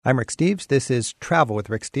I'm Rick Steves. This is Travel with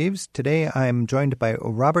Rick Steves. Today I'm joined by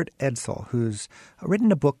Robert Edsall, who's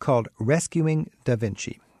written a book called Rescuing Da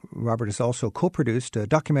Vinci. Robert has also co-produced a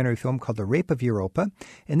documentary film called The Rape of Europa,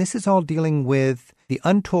 and this is all dealing with the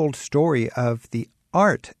untold story of the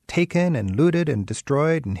art taken and looted and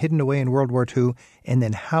destroyed and hidden away in World War II, and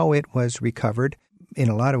then how it was recovered in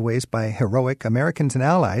a lot of ways by heroic Americans and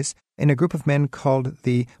allies in a group of men called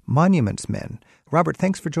the Monuments Men. Robert,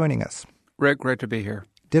 thanks for joining us. Rick, great to be here.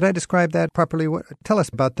 Did I describe that properly? Tell us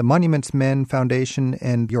about the Monuments Men Foundation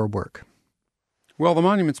and your work. Well, the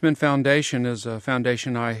Monuments Men Foundation is a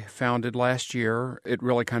foundation I founded last year. It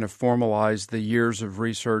really kind of formalized the years of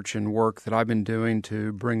research and work that I've been doing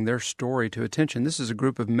to bring their story to attention. This is a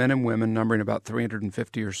group of men and women numbering about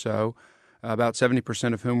 350 or so, about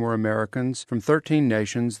 70% of whom were Americans from 13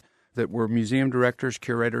 nations that were museum directors,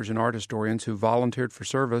 curators, and art historians who volunteered for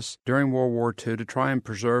service during World War II to try and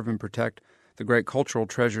preserve and protect the great cultural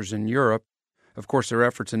treasures in Europe. Of course, their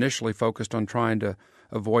efforts initially focused on trying to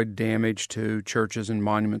avoid damage to churches and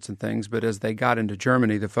monuments and things, but as they got into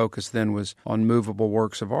Germany, the focus then was on movable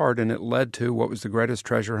works of art, and it led to what was the greatest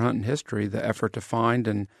treasure hunt in history, the effort to find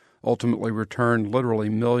and ultimately return literally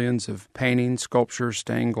millions of paintings, sculptures,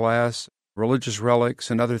 stained glass, religious relics,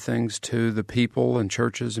 and other things to the people and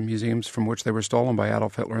churches and museums from which they were stolen by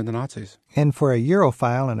Adolf Hitler and the Nazis. And for a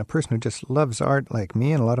Europhile and a person who just loves art like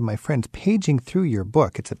me and a lot of my friends, paging through your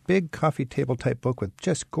book, it's a big coffee table type book with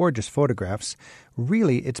just gorgeous photographs.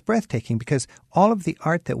 Really, it's breathtaking because all of the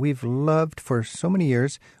art that we've loved for so many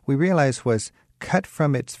years, we realize was cut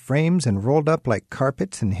from its frames and rolled up like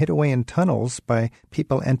carpets and hid away in tunnels by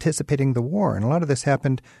people anticipating the war. And a lot of this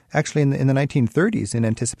happened actually in the 1930s in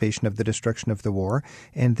anticipation of the destruction of the war.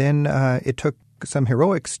 And then it took some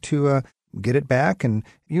heroics to get it back. And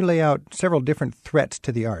you lay out several different threats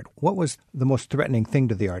to the art. What was the most threatening thing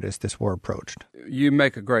to the art as this war approached? You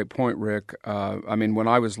make a great point, Rick. When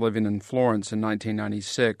I was living in Florence in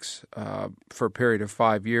 1996 for a period of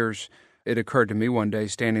 5 years, it occurred to me one day,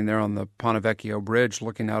 standing there on the Ponte Vecchio Bridge,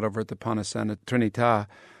 looking out over at the Ponte Santa Trinita,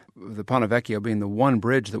 the Ponte Vecchio being the one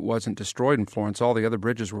bridge that wasn't destroyed in Florence. All the other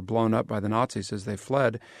bridges were blown up by the Nazis as they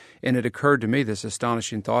fled. And it occurred to me, this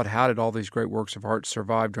astonishing thought, how did all these great works of art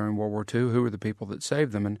survive during World War II? Who were the people that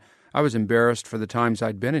saved them? And I was embarrassed for the times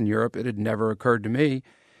I'd been in Europe. It had never occurred to me.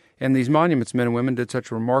 And these monuments men and women did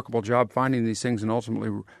such a remarkable job finding these things and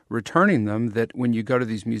ultimately returning them that when you go to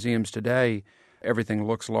these museums today, everything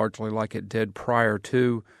looks largely like it did prior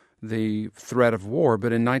to the threat of war.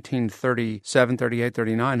 But in 1937, 38,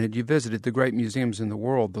 39, had you visited the great museums in the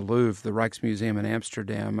world, the Louvre, the Rijksmuseum in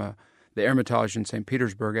Amsterdam, the Hermitage in St.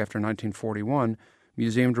 Petersburg after 1941,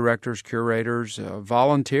 museum directors, curators,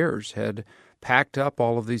 volunteers had packed up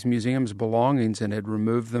all of these museums' belongings and had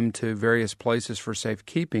removed them to various places for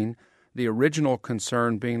safekeeping, the original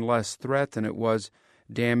concern being less threat than it was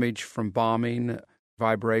damage from bombing,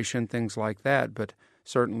 vibration, things like that. But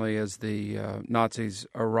certainly as the Nazis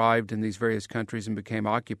arrived in these various countries and became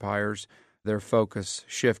occupiers, their focus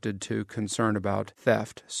shifted to concern about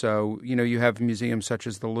theft. So, you have museums such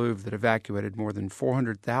as the Louvre that evacuated more than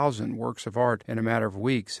 400,000 works of art in a matter of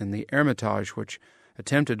weeks, and the Hermitage, which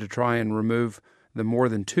attempted to try and remove the more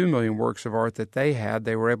than 2 million works of art that they had.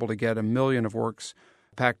 They were able to get 1 million of works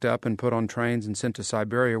packed up and put on trains and sent to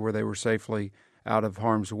Siberia, where they were safely out of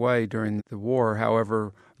harm's way during the war.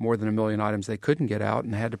 However, more than 1 million items they couldn't get out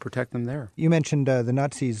and had to protect them there. You mentioned the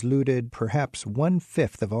Nazis looted perhaps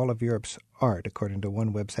 1/5 of all of Europe's art, according to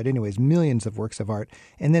one website. Anyways, millions of works of art.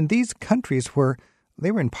 And then these countries were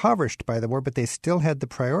impoverished by the war, but they still had the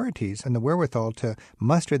priorities and the wherewithal to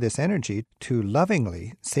muster this energy to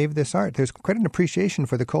lovingly save this art. There's quite an appreciation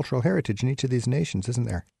for the cultural heritage in each of these nations, isn't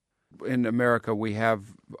there? In America, we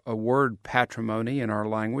have a word patrimony in our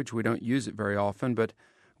language. We don't use it very often, but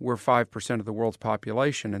we're 5% of the world's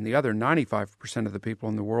population, and the other 95% of the people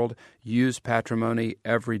in the world use patrimony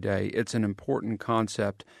every day. It's an important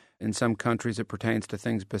concept. In some countries, it pertains to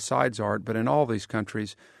things besides art, but in all these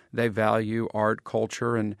countries, they value art,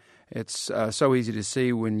 culture, and it's so easy to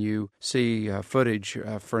see when you see footage,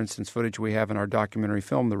 for instance, footage we have in our documentary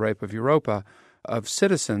film, The Rape of Europa, of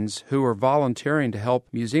citizens who are volunteering to help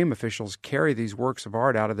museum officials carry these works of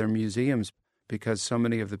art out of their museums because so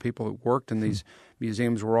many of the people that worked in these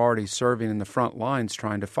museums were already serving in the front lines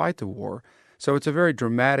trying to fight the war. So it's a very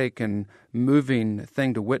dramatic and moving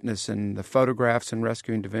thing to witness in the photographs in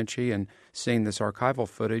Rescuing Da Vinci and seeing this archival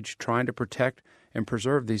footage, trying to protect and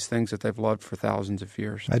preserve these things that they've loved for thousands of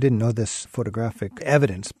years. I didn't know this photographic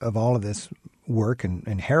evidence of all of this work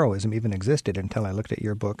and heroism even existed until I looked at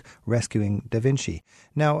your book, Rescuing Da Vinci.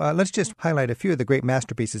 Now, let's just highlight a few of the great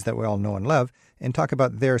masterpieces that we all know and love and talk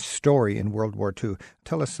about their story in World War II.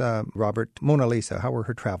 Tell us, Robert, Mona Lisa, how were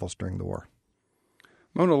her travels during the war?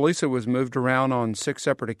 Mona Lisa was moved around on 6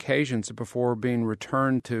 separate occasions before being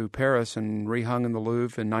returned to Paris and rehung in the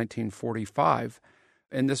Louvre in 1945.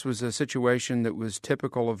 And this was a situation that was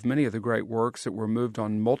typical of many of the great works that were moved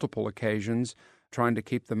on multiple occasions, trying to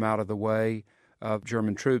keep them out of the way of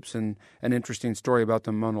German troops. And an interesting story about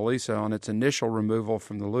the Mona Lisa, on its initial removal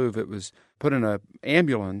from the Louvre, it was put in an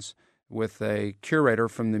ambulance with a curator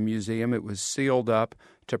from the museum. It was sealed up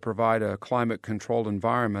to provide a climate-controlled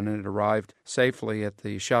environment, and it arrived safely at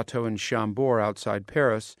the Chateau in Chambord outside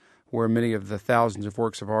Paris, where many of the thousands of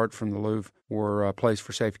works of art from the Louvre were placed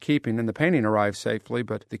for safekeeping. And the painting arrived safely,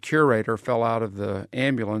 but the curator fell out of the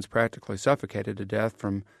ambulance, practically suffocated to death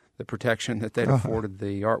from the protection that they'd afforded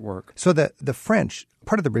the artwork. So the French,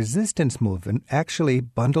 part of the resistance movement, actually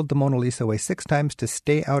bundled the Mona Lisa away 6 times to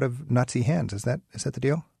stay out of Nazi hands. Is that the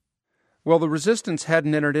deal? Well, the resistance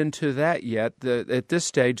hadn't entered into that yet. At this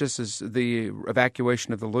stage, just as the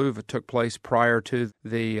evacuation of the Louvre took place prior to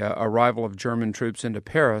the arrival of German troops into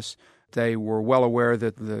Paris, they were well aware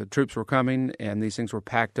that the troops were coming, and these things were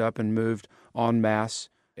packed up and moved en masse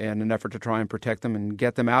in an effort to try and protect them and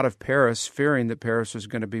get them out of Paris, fearing that Paris was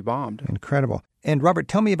going to be bombed. Incredible. And Robert,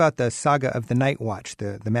 tell me about the saga of the Night Watch,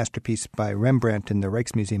 the masterpiece by Rembrandt in the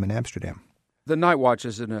Rijksmuseum in Amsterdam. The Night Watch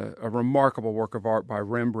is a remarkable work of art by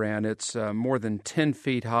Rembrandt. It's more than 10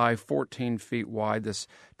 feet high, 14 feet wide, this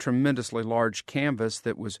tremendously large canvas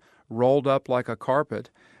that was rolled up like a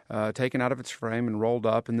carpet, taken out of its frame and rolled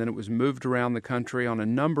up, and then it was moved around the country on a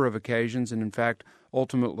number of occasions, and in fact,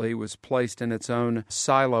 ultimately was placed in its own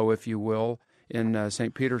silo, if you will, in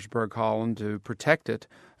St. Petersburg, Holland, to protect it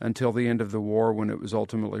until the end of the war, when it was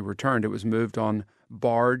ultimately returned. It was moved on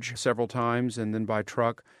barge several times and then by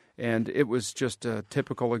truck. And it was just a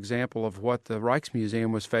typical example of what the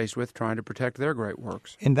Rijksmuseum was faced with, trying to protect their great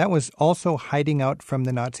works. And that was also hiding out from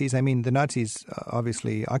the Nazis? I mean, the Nazis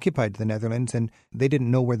obviously occupied the Netherlands, and they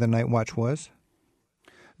didn't know where the Night Watch was?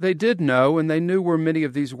 They did know, and they knew where many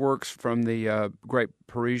of these works from the great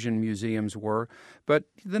Parisian museums were. But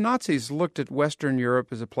the Nazis looked at Western Europe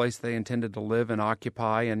as a place they intended to live and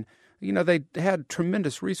occupy, and they had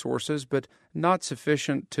tremendous resources, but not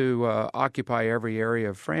sufficient to occupy every area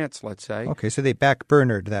of France, let's say. Okay, so they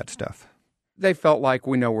backburnered that stuff. They felt like,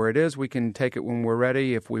 we know where it is. We can take it when we're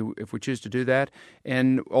ready if we choose to do that.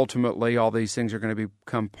 And ultimately, all these things are going to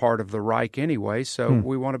become part of the Reich anyway, so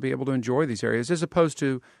we want to be able to enjoy these areas, as opposed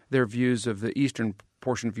to their views of the eastern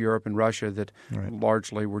portion of Europe and Russia that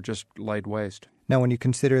largely were just laid waste. Now, when you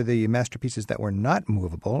consider the masterpieces that were not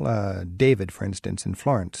movable, David, for instance, in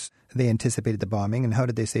Florence, they anticipated the bombing, and how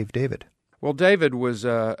did they save David? Well, David was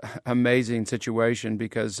an amazing situation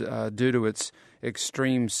because due to its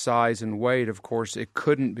extreme size and weight, of course, it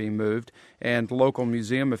couldn't be moved, and local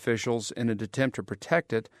museum officials, in an attempt to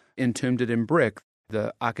protect it, entombed it in brick.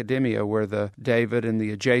 The Accademia, where the David and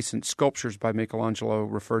the adjacent sculptures by Michelangelo,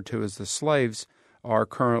 referred to as the slaves, are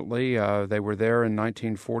currently. They were there in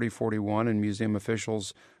 1940-41, and museum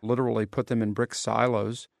officials literally put them in brick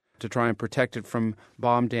silos to try and protect it from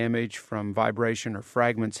bomb damage, from vibration or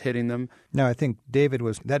fragments hitting them. Now, I think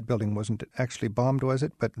that building wasn't actually bombed, was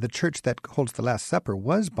it? But the church that holds the Last Supper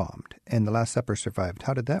was bombed, and the Last Supper survived.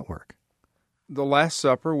 How did that work? The Last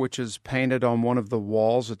Supper, which is painted on one of the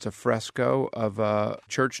walls, it's a fresco of a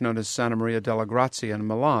church known as Santa Maria della Grazia in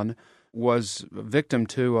Milan, was victim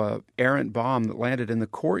to an errant bomb that landed in the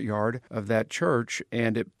courtyard of that church,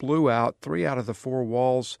 and it blew out 3 out of the 4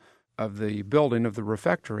 walls of the building of the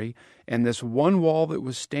refectory, and this one wall that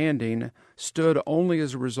was standing stood only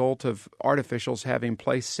as a result of art officials having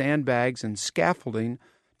placed sandbags and scaffolding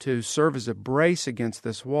to serve as a brace against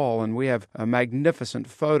this wall. And we have a magnificent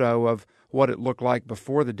photo of what it looked like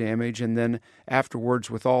before the damage, and then afterwards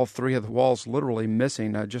with all 3 of the walls literally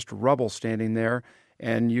missing, just rubble standing there.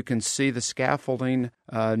 And you can see the scaffolding,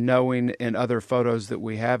 knowing in other photos that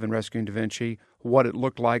we have in Rescuing Da Vinci what it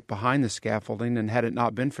looked like behind the scaffolding. And had it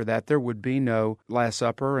not been for that, there would be no Last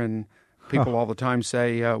Supper. And people all the time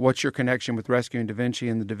say, what's your connection with Rescuing Da Vinci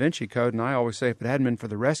and the Da Vinci Code? And I always say, if it hadn't been for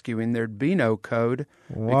the rescuing, there'd be no code,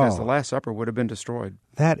 because the Last Supper would have been destroyed.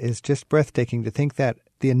 That is just breathtaking to think that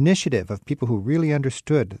the initiative of people who really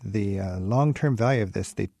understood the long-term value of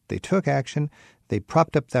this, they took action. They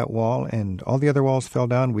propped up that wall, and all the other walls fell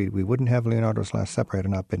down. We wouldn't have Leonardo's Last Supper had it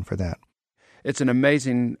not been for that. It's an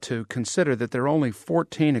amazing to consider that there are only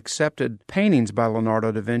 14 accepted paintings by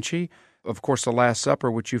Leonardo da Vinci. Of course, The Last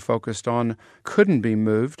Supper, which you focused on, couldn't be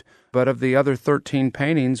moved. But of the other 13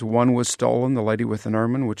 paintings, one was stolen, The Lady with an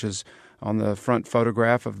Ermine, which is on the front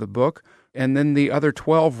photograph of the book. And then the other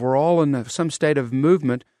 12 were all in some state of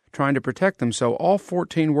movement trying to protect them. So all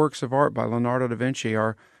 14 works of art by Leonardo da Vinci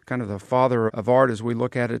are kind of the father of art as we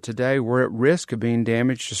look at it today. Were at risk of being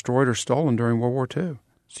damaged, destroyed, or stolen during World War II.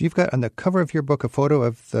 So you've got on the cover of your book a photo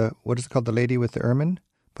of what is it called, The Lady with the Ermine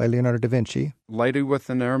by Leonardo da Vinci. Lady with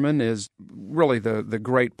an Ermine is really the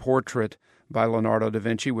great portrait by Leonardo da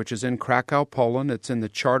Vinci, which is in Krakow, Poland. It's in the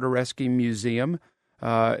Czartoryski Museum.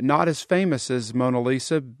 Not as famous as Mona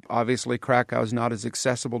Lisa. Obviously, Krakow is not as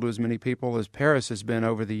accessible to as many people as Paris has been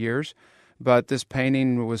over the years. But this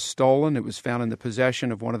painting was stolen. It was found in the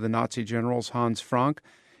possession of one of the Nazi generals, Hans Frank.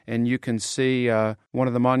 And you can see one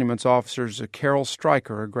of the monuments officers, Karol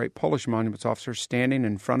Stryker, a great Polish monuments officer, standing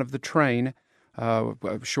in front of the train, a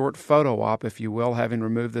short photo op, if you will, having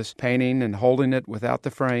removed this painting and holding it without the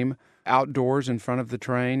frame, outdoors in front of the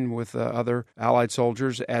train with other Allied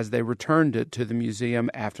soldiers as they returned it to the museum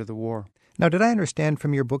after the war. Now, did I understand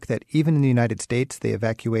from your book that even in the United States, they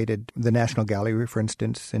evacuated the National Gallery, for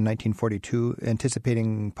instance, in 1942,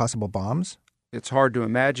 anticipating possible bombs? It's hard to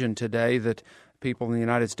imagine today that people in the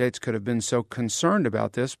United States could have been so concerned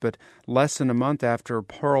about this, but less than a month after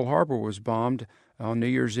Pearl Harbor was bombed, on New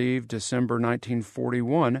Year's Eve, December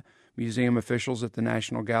 1941, museum officials at the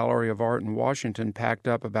National Gallery of Art in Washington packed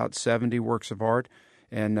up about 70 works of art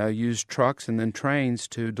and used trucks and then trains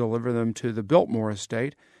to deliver them to the Biltmore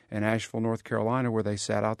Estate in Asheville, North Carolina, where they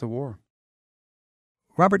sat out the war.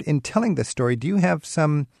 Robert, in telling this story, do you have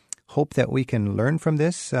some hope that we can learn from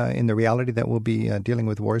this in the reality that we'll be dealing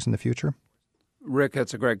with wars in the future? Rick,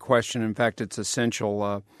 that's a great question. In fact, it's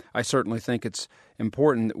essential. I certainly think it's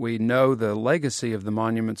important that we know the legacy of the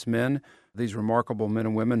Monuments Men, these remarkable men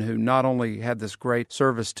and women who not only had this great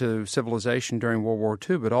service to civilization during World War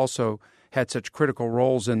II, but also had such critical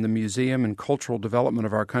roles in the museum and cultural development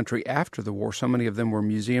of our country after the war. So many of them were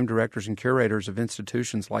museum directors and curators of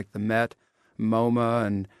institutions like the Met, MoMA,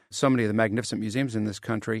 and so many of the magnificent museums in this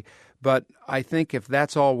country. But I think if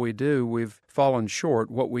that's all we do, we've fallen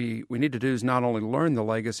short. What we need to do is not only learn the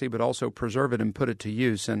legacy, but also preserve it and put it to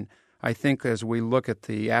use. And I think as we look at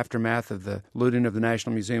the aftermath of the looting of the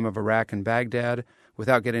National Museum of Iraq in Baghdad,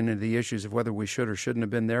 without getting into the issues of whether we should or shouldn't have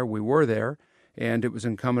been there, we were there. And it was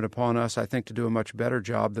incumbent upon us, I think, to do a much better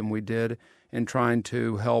job than we did in trying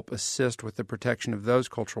to help assist with the protection of those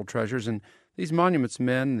cultural treasures. And these monuments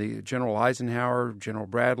men, the General Eisenhower, General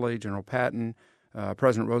Bradley, General Patton,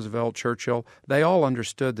 President Roosevelt, Churchill, they all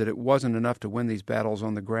understood that it wasn't enough to win these battles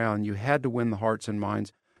on the ground. You had to win the hearts and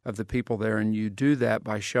minds of the people there, and you do that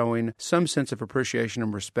by showing some sense of appreciation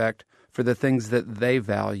and respect for the things that they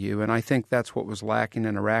value. And I think that's what was lacking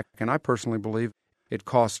in Iraq, and I personally believe it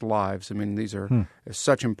cost lives. I mean, these are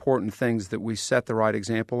such important things that we set the right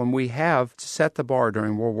example, and we have set the bar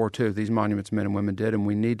during World War II. These monuments men and women did, and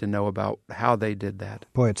we need to know about how they did that.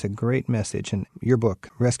 Boy, it's a great message, and your book,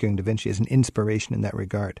 Rescuing Da Vinci, is an inspiration in that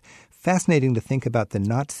regard. Fascinating to think about the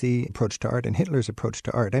Nazi approach to art and Hitler's approach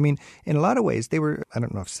to art. I mean, in a lot of ways, they were, I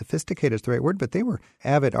don't know if sophisticated is the right word, but they were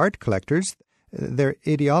avid art collectors. Their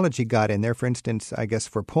ideology got in there. For instance, I guess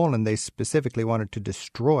for Poland, they specifically wanted to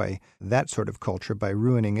destroy that sort of culture by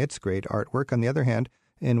ruining its great artwork. On the other hand,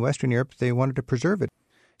 in Western Europe, they wanted to preserve it.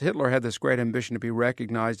 Hitler had this great ambition to be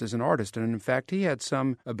recognized as an artist, and in fact, he had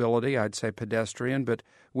some ability, I'd say pedestrian, but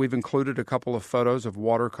we've included a couple of photos of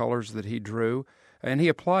watercolors that he drew, and he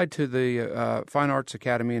applied to the Fine Arts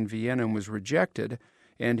Academy in Vienna and was rejected,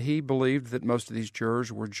 and he believed that most of these jurors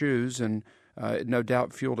were Jews, and it no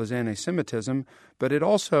doubt fueled his anti-Semitism, but it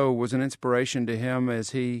also was an inspiration to him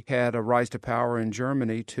as he had a rise to power in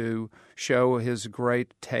Germany to show his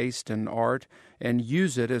great taste in art and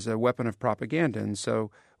use it as a weapon of propaganda. And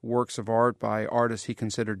so works of art by artists he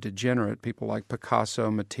considered degenerate, people like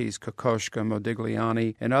Picasso, Matisse, Kokoschka,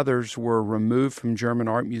 Modigliani, and others were removed from German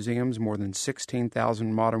art museums, more than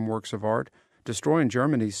 16,000 modern works of art, destroying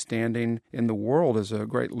Germany's standing in the world as a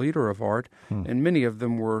great leader of art, and many of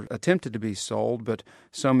them were attempted to be sold, but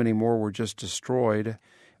so many more were just destroyed.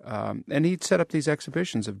 And he'd set up these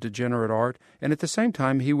exhibitions of degenerate art, and at the same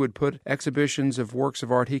time he would put exhibitions of works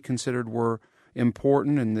of art he considered were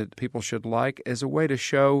important and that people should like as a way to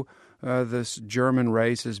show this German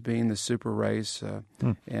race as being the super race.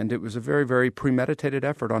 And it was a very, very premeditated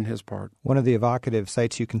effort on his part. One of the evocative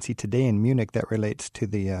sites you can see today in Munich that relates to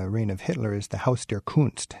the reign of Hitler is the Haus der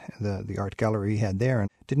Kunst, the art gallery he had there. And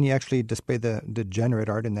didn't he actually display the degenerate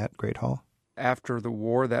art in that great hall? After the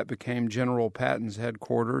war, that became General Patton's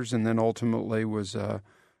headquarters and then ultimately was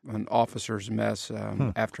an officer's mess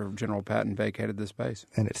after General Patton vacated the space.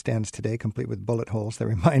 And it stands today complete with bullet holes that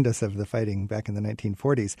remind us of the fighting back in the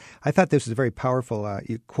 1940s. I thought this was very powerful.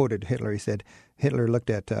 You quoted Hitler. He said, Hitler looked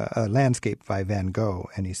at a landscape by Van Gogh,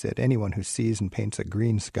 and he said, anyone who sees and paints a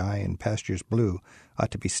green sky and pastures blue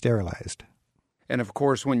ought to be sterilized. And of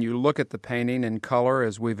course, when you look at the painting in color,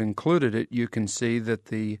 as we've included it, you can see that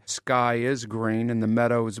the sky is green and the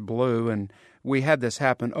meadow is blue. And we had this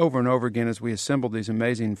happen over and over again as we assembled these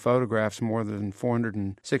amazing photographs, more than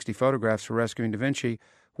 460 photographs for Rescuing Da Vinci,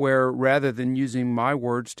 where rather than using my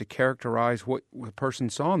words to characterize what the person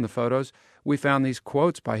saw in the photos, we found these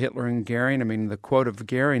quotes by Hitler and Goering. I mean, the quote of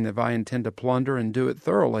Goering, if I intend to plunder and do it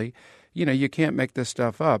thoroughly, you know, you can't make this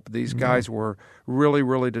stuff up. These guys were really,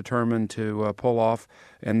 really determined to pull off,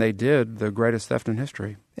 and they did, the greatest theft in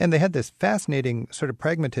history. And they had this fascinating sort of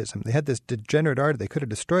pragmatism. They had this degenerate art. They could have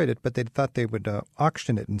destroyed it, but they thought they would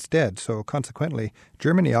auction it instead. So consequently,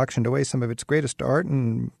 Germany auctioned away some of its greatest art,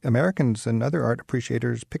 and Americans and other art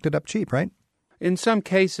appreciators picked it up cheap, right? In some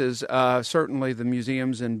cases, certainly the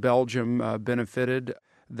museums in Belgium benefited.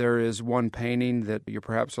 There is one painting that you're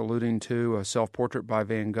perhaps alluding to, a self-portrait by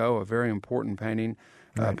Van Gogh, a very important painting,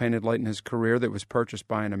 painted late in his career, that was purchased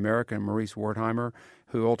by an American, Maurice Wertheimer,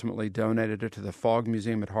 who ultimately donated it to the Fogg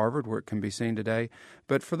Museum at Harvard, where it can be seen today.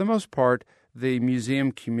 But for the most part, the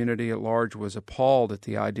museum community at large was appalled at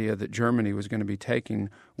the idea that Germany was going to be taking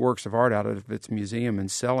works of art out of its museum and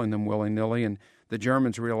selling them willy-nilly. And the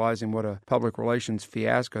Germans, realizing what a public relations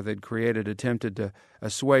fiasco they'd created, attempted to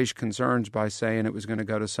assuage concerns by saying it was going to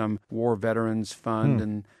go to some war veterans fund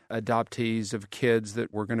and adoptees of kids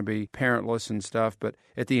that were going to be parentless and stuff. But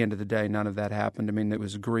at the end of the day, none of that happened. I mean, it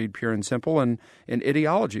was greed pure and simple and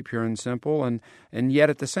ideology pure and simple. And yet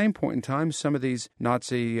at the same point in time, some of these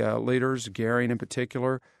Nazi leaders, Goering in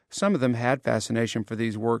particular, some of them had fascination for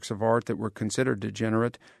these works of art that were considered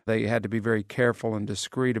degenerate. They had to be very careful and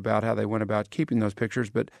discreet about how they went about keeping those pictures,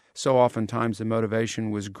 but so oftentimes the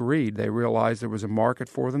motivation was greed. They realized there was a market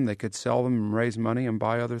for them. They could sell them and raise money and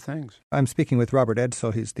buy other things. I'm speaking with Robert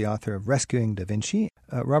Edsel. He's the author of Rescuing Da Vinci.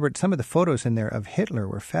 Robert, some of the photos in there of Hitler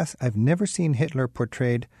were I've never seen Hitler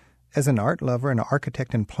portrayed as an art lover and an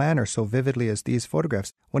architect and planner so vividly as these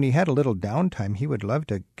photographs. When he had a little downtime, he would love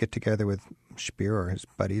to get together with Speer or his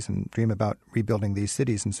buddies and dream about rebuilding these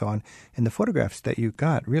cities and so on. And the photographs that you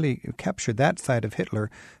got really captured that side of Hitler,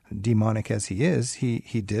 demonic as he is. He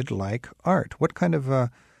did like art. What kind of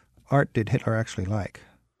art did Hitler actually like?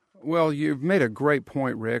 Well, you've made a great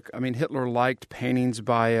point, Rick. I mean, Hitler liked paintings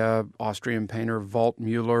by Austrian painter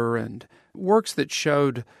Waldmüller and works that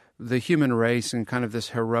showed the human race in kind of this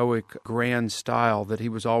heroic, grand style that he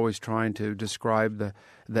was always trying to describe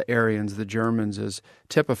the Aryans, the Germans, as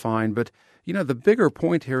typifying. But, you know, the bigger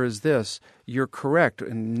point here is this. You're correct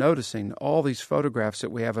in noticing all these photographs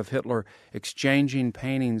that we have of Hitler exchanging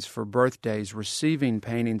paintings for birthdays, receiving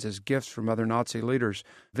paintings as gifts from other Nazi leaders,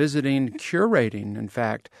 visiting, curating, in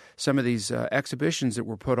fact, some of these exhibitions that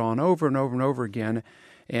were put on over and over and over again.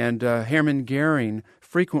 And Hermann Goering,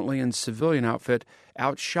 frequently in civilian outfit,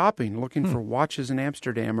 out shopping, looking for watches in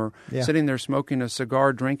Amsterdam, or sitting there smoking a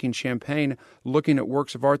cigar, drinking champagne, looking at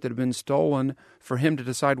works of art that had been stolen for him to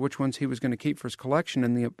decide which ones he was going to keep for his collection.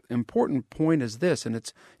 And the important point is this, and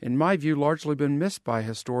it's, in my view, largely been missed by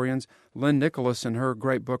historians. Lynn Nicholas, in her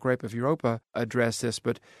great book, Rape of Europa, addressed this,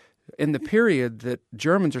 but in the period that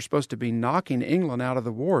Germans are supposed to be knocking England out of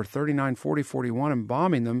the war, 39, 40, 41, and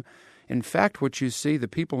bombing them, in fact, what you see, the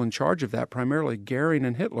people in charge of that, primarily Goering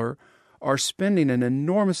and Hitler, are spending an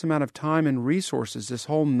enormous amount of time and resources, this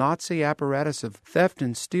whole Nazi apparatus of theft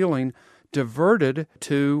and stealing, diverted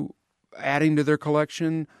to adding to their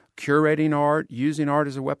collection, curating art, using art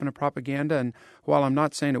as a weapon of propaganda. And while I'm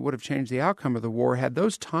not saying it would have changed the outcome of the war, had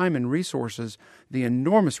those time and resources, the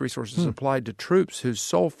enormous resources applied to troops whose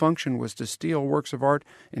sole function was to steal works of art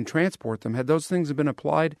and transport them, had those things been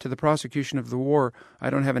applied to the prosecution of the war,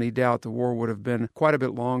 I don't have any doubt the war would have been quite a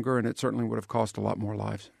bit longer, and it certainly would have cost a lot more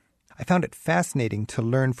lives. I found it fascinating to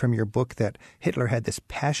learn from your book that Hitler had this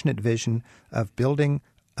passionate vision of building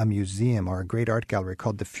a museum or a great art gallery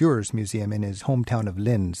called the Führer's Museum in his hometown of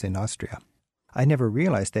Linz in Austria. I never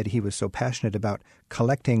realized that he was so passionate about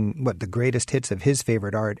collecting the greatest hits of his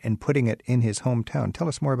favorite art and putting it in his hometown. Tell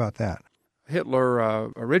us more about that. Hitler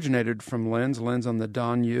originated from Linz on the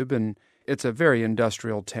Danube, and it's a very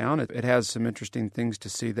industrial town. It has some interesting things to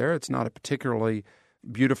see there. It's not a particularly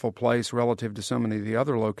beautiful place relative to so many of the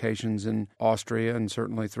other locations in Austria and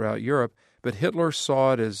certainly throughout Europe. But Hitler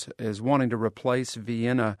saw it as wanting to replace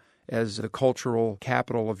Vienna as the cultural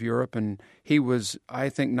capital of Europe. And he was, I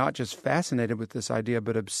think, not just fascinated with this idea,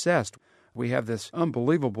 but obsessed. We have this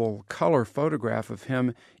unbelievable color photograph of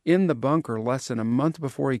him in the bunker less than a month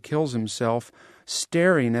before he kills himself,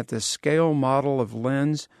 staring at the scale model of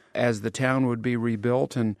Linz as the town would be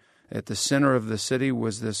rebuilt. And at the center of the city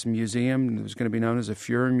was this museum that was going to be known as a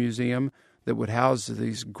Fuhrer Museum that would house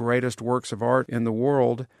these greatest works of art in the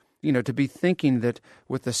world. You know, to be thinking that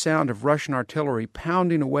with the sound of Russian artillery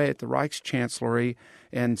pounding away at the Reichschancellery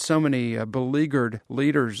and so many beleaguered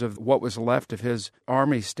leaders of what was left of his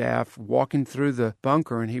army staff walking through the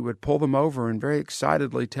bunker, and he would pull them over and very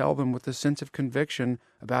excitedly tell them with a sense of conviction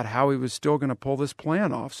about how he was still going to pull this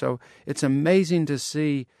plan off. So it's amazing to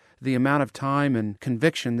see the amount of time and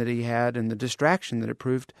conviction that he had and the distraction that it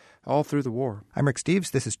proved all through the war. I'm Rick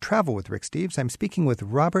Steves. This is Travel with Rick Steves. I'm speaking with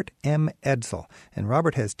Robert M. Edsel, and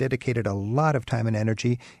Robert has dedicated a lot of time and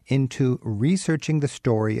energy into researching the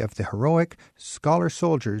story of the heroic scholar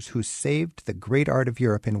soldiers who saved the great art of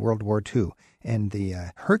Europe in World War II and the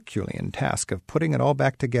Herculean task of putting it all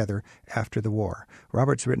back together after the war.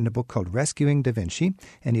 Robert's written a book called Rescuing Da Vinci,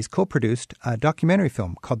 and he's co-produced a documentary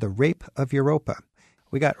film called The Rape of Europa.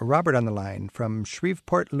 We got Robert on the line from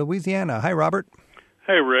Shreveport, Louisiana. Hi, Robert.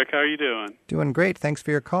 Hey, Rick. How are you doing? Doing great. Thanks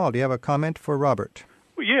for your call. Do you have a comment for Robert?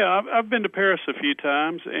 Well, yeah, I've been to Paris a few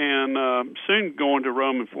times and soon going to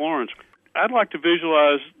Rome and Florence. I'd like to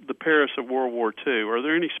visualize the Paris of World War II. Are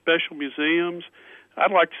there any special museums?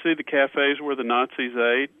 I'd like to see the cafes where the Nazis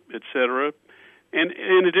ate, etc. And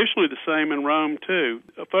additionally, the same in Rome, too.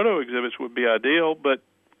 Photo exhibits would be ideal, but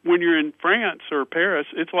when you're in France or Paris,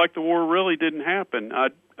 it's like the war really didn't happen.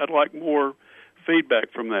 I'd like more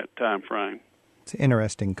feedback from that time frame. It's an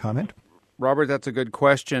interesting comment. Robert, that's a good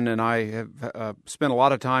question, and I have spent a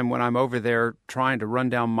lot of time when I'm over there trying to run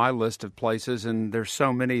down my list of places, and there's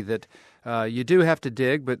so many that you do have to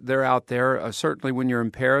dig, but they're out there. Certainly when you're in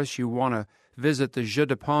Paris, you want to visit the Jeux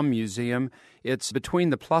de Paume Museum. It's between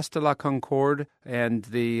the Place de la Concorde and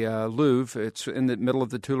the Louvre. It's in the middle of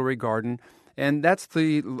the Tuileries Garden. And that's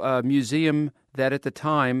the museum that at the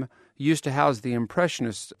time used to house the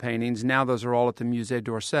Impressionist paintings. Now those are all at the Musée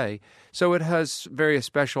d'Orsay. So it has various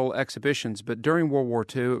special exhibitions. But during World War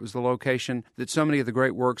II, it was the location that so many of the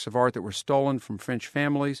great works of art that were stolen from French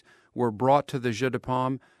families were brought to the Jeux de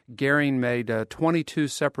Paume. Goering made 22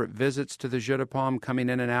 separate visits to the Jeux de Paume, coming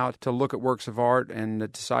in and out to look at works of art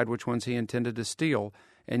and decide which ones he intended to steal.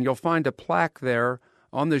 And you'll find a plaque there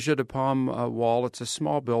on the Jeux de Paume wall. It's a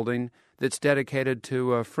small building that's dedicated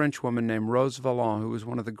to a French woman named Rose Valland, who was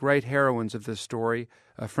one of the great heroines of this story,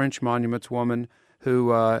 a French monuments woman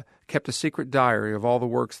who kept a secret diary of all the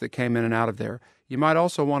works that came in and out of there. You might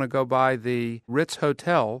also want to go by the Ritz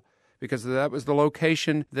Hotel, because that was the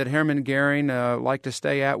location that Hermann Goering liked to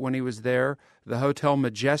stay at when he was there. The Hotel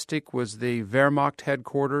Majestic was the Wehrmacht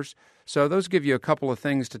headquarters. So those give you a couple of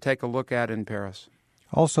things to take a look at in Paris.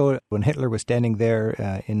 Also, when Hitler was standing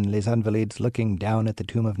there in Les Invalides looking down at the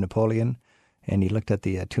tomb of Napoleon, and he looked at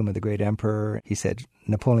the tomb of the great emperor, he said,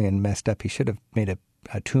 Napoleon messed up. He should have made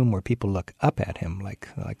a tomb where people look up at him like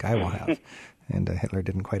I will have. And Hitler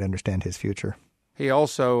didn't quite understand his future. He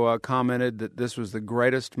also commented that this was the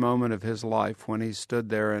greatest moment of his life when he stood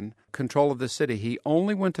there in control of the city. He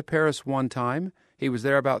only went to Paris one time. He was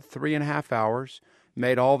there about 3.5 hours,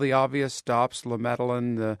 made all the obvious stops, La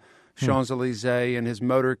Madeleine, the Champs-Élysées, and his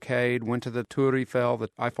motorcade, went to the Tour Eiffel, the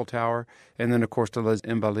Eiffel Tower, and then, of course, to Les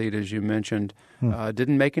Invalides, as you mentioned.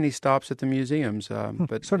 Didn't make any stops at the museums.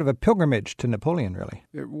 But sort of a pilgrimage to Napoleon, really.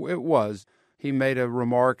 It was. He made a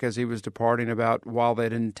remark as he was departing about while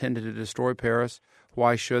they'd intended to destroy Paris,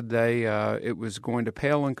 why should they? It was going to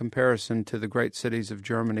pale in comparison to the great cities of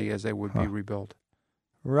Germany as they would be rebuilt.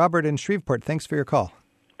 Robert in Shreveport, thanks for your call.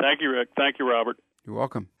 Thank you, Rick. Thank you, Robert. You're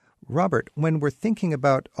welcome. Robert, when we're thinking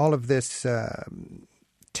about all of this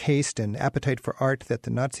taste and appetite for art that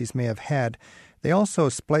the Nazis may have had, they also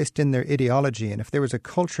spliced in their ideology. And if there was a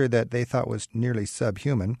culture that they thought was nearly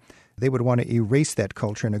subhuman, they would want to erase that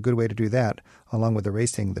culture. And a good way to do that, along with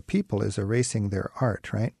erasing the people, is erasing their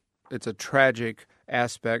art, right? It's a tragic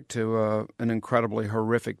aspect to an incredibly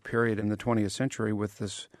horrific period in the 20th century with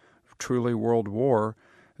this truly world war.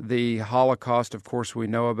 The Holocaust, of course, we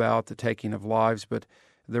know about, the taking of lives, but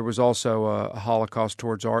there was also a Holocaust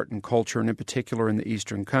towards art and culture, and in particular in the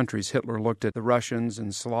Eastern countries. Hitler looked at the Russians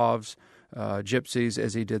and Slavs, Gypsies,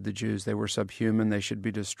 as he did the Jews. They were subhuman. They should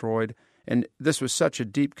be destroyed. And this was such a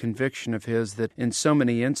deep conviction of his that in so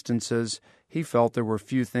many instances he felt there were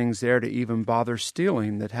few things there to even bother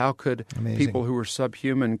stealing, that how could people who were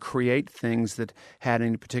subhuman create things that had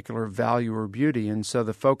any particular value or beauty? And so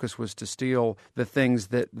the focus was to steal the things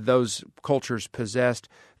that those cultures possessed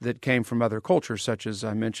that came from other cultures, such as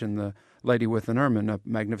I mentioned the Lady with an Ermine, a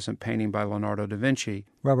magnificent painting by Leonardo da Vinci.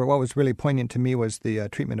 Robert, what was really poignant to me was the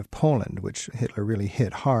treatment of Poland, which Hitler really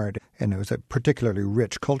hit hard, and it was a particularly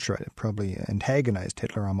rich culture. It probably antagonized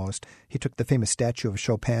Hitler almost. He took the famous statue of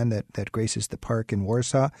Chopin that graces the park in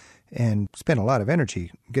Warsaw and spent a lot of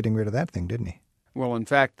energy getting rid of that thing, didn't he? Well, in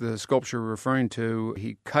fact, the sculpture you're referring to,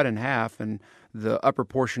 he cut in half, and the upper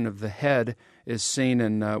portion of the head is seen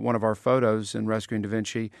in one of our photos in Rescuing Da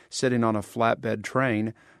Vinci, sitting on a flatbed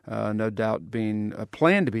train, no doubt being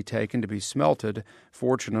planned to be taken to be smelted.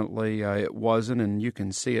 Fortunately, it wasn't, and you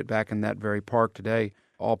can see it back in that very park today,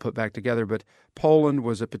 all put back together. But Poland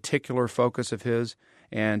was a particular focus of his,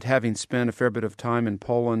 and having spent a fair bit of time in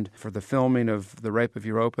Poland for the filming of The Rape of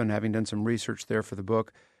Europa and having done some research there for the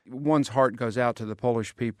book, one's heart goes out to the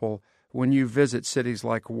Polish people. When you visit cities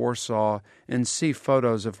like Warsaw and see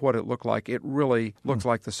photos of what it looked like, it really looks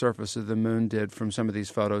like the surface of the moon did from some of these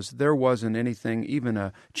photos. There wasn't anything, even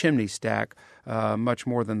a chimney stack, much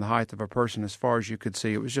more than the height of a person as far as you could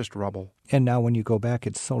see. It was just rubble. And now when you go back,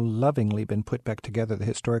 it's so lovingly been put back together, the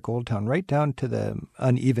historic Old Town, right down to the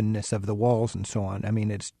unevenness of the walls and so on. I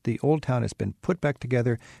mean, the Old Town has been put back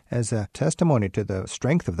together as a testimony to the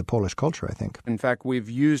strength of the Polish culture, I think. In fact, we've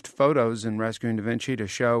used photos in Rescuing Da Vinci to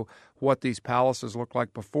show what these palaces looked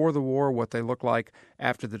like before the war, what they look like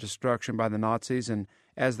after the destruction by the Nazis, and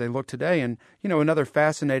as they look today. And, another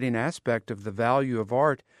fascinating aspect of the value of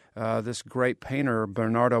art, this great painter,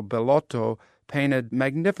 Bernardo Bellotto, painted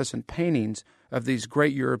magnificent paintings of these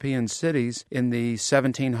great European cities in the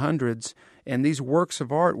 1700s, and these works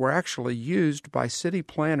of art were actually used by city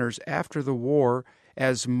planners after the war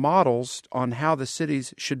as models on how the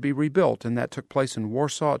cities should be rebuilt. And that took place in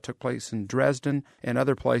Warsaw, it took place in Dresden and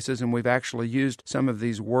other places, and we've actually used some of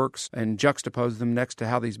these works and juxtaposed them next to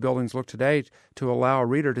how these buildings look today to allow a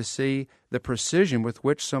reader to see the precision with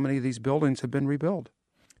which so many of these buildings have been rebuilt.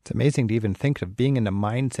 It's amazing to even think of being in a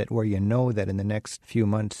mindset where you know that in the next few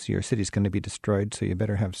months your city's going to be destroyed, so you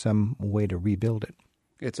better have some way to rebuild it.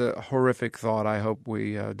 It's a horrific thought. I hope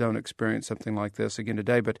we don't experience something like this again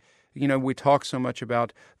today. But, we talk so much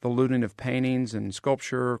about the looting of paintings and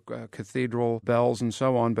sculpture, cathedral bells and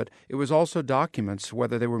so on, but it was also documents,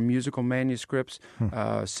 whether they were musical manuscripts,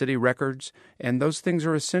 city records, and those things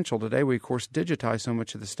are essential. Today we, of course, digitize so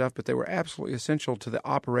much of the stuff, but they were absolutely essential to the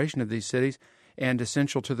operation of these cities and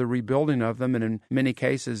essential to the rebuilding of them, and in many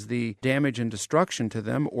cases the damage and destruction to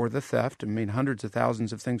them or the theft. I mean, hundreds of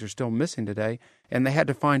thousands of things are still missing today, and they had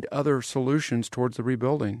to find other solutions towards the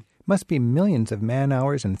rebuilding. Must be millions of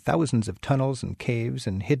man-hours and thousands of tunnels and caves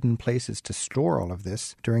and hidden places to store all of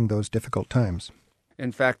this during those difficult times.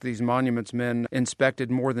 In fact, these monuments men inspected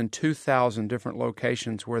more than 2,000 different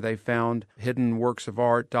locations where they found hidden works of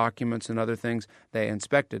art, documents, and other things. They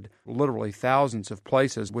inspected literally thousands of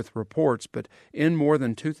places with reports, but in more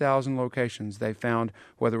than 2,000 locations they found,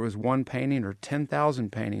 whether it was one painting or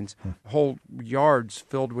 10,000 paintings, whole yards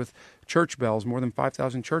filled with church bells, more than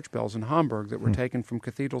 5,000 church bells in Hamburg that were taken from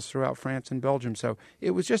cathedrals throughout France and Belgium. So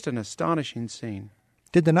it was just an astonishing scene.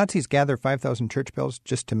 Did the Nazis gather 5,000 church bells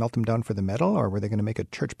just to melt them down for the metal, or were they going to make a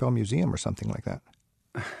church bell museum or something like that?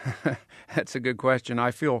 That's a good question.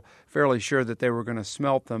 I feel fairly sure that they were going to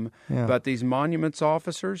smelt them. Yeah. But these monuments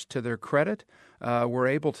officers, to their credit, were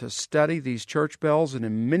able to study these church bells, and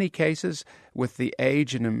in many cases, with the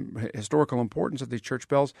age and historical importance of these church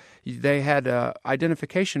bells, they had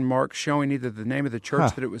identification marks showing either the name of the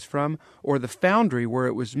church that it was from or the foundry where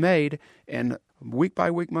it was made, and week by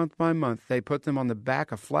week, month by month, they put them on the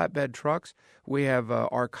back of flatbed trucks. We have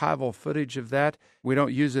archival footage of that. We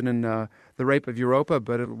don't use it in The Rape of Europa,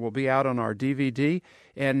 but it will be out on our DVD.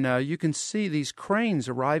 And you can see these cranes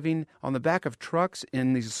arriving on the back of trucks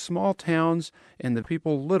in these small towns, and the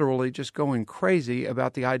people literally just going crazy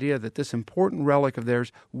about the idea that this important relic of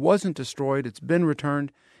theirs wasn't destroyed, it's been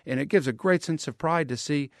returned, and it gives a great sense of pride to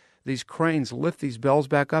see these cranes lift these bells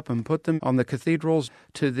back up and put them on the cathedrals,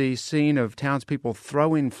 to the scene of townspeople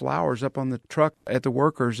throwing flowers up on the truck at the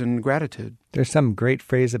workers in gratitude. There's some great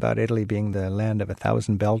phrase about Italy being the land of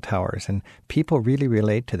 1,000 bell towers, and people really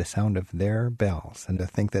relate to the sound of their bells and to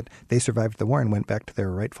think that they survived the war and went back to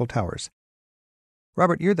their rightful towers.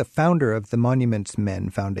 Robert, you're the founder of the Monuments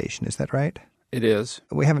Men Foundation, is that right? It is.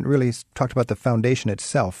 We haven't really talked about the foundation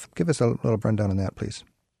itself. Give us a little rundown on that, please.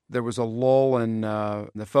 there was a lull in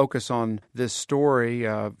the focus on this story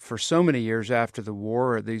for so many years after the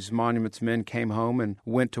war. These monuments men came home and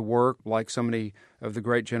went to work like so many of the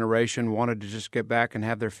great generation, wanted to just get back and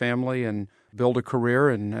have their family and build a career.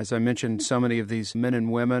 And as I mentioned, so many of these men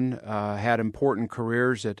and women had important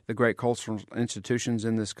careers at the great cultural institutions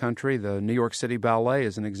in this country. The New York City Ballet,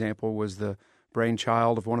 as an example, was the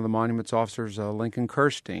brainchild of one of the monuments officers, Lincoln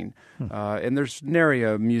Kirstein. And there's nary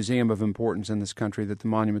a museum of importance in this country that the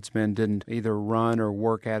monuments men didn't either run or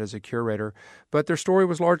work at as a curator. But their story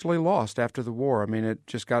was largely lost after the war. I mean, it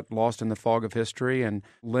just got lost in the fog of history, and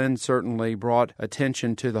Lynn certainly brought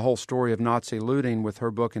attention to the whole story of Nazi looting with her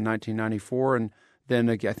book in 1994, and then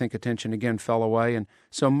I think attention again fell away. And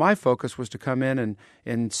so my focus was to come in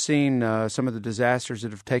and seeing some of the disasters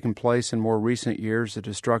that have taken place in more recent years, the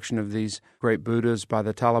destruction of these great Buddhas by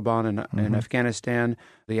the Taliban in Afghanistan,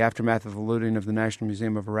 the aftermath of the looting of the National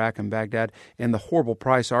Museum of Iraq in Baghdad, and the horrible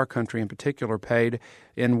price our country in particular paid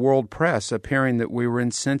in world press, appearing that we were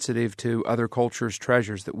insensitive to other cultures'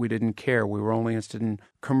 treasures, that we didn't care. We were only interested in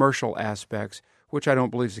commercial aspects, which I don't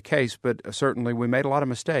believe is the case, but certainly we made a lot of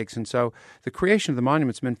mistakes. And so the creation of the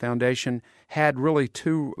Monuments Men Foundation had really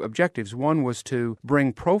two objectives. One was to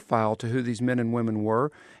bring profile to who these men and women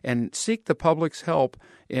were and seek the public's help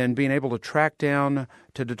in being able to track down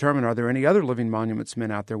to determine, are there any other living monuments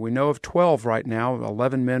men out there? We know of 12 right now,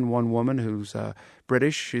 11 men, 1 woman who's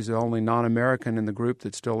British. She's the only non-American in the group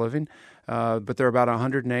that's still living. But there are about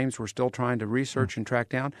 100 names we're still trying to research and track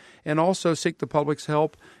down, and also seek the public's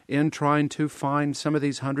help in trying to find some of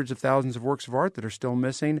these hundreds of thousands of works of art that are still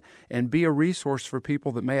missing and be a resource for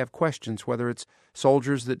people that may have questions, whether it's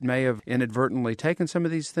soldiers that may have inadvertently taken some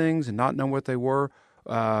of these things and not know what they were,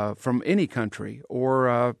 from any country,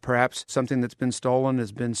 or perhaps something that's been stolen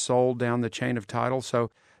has been sold down the chain of title. So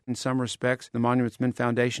in some respects, the Monuments Men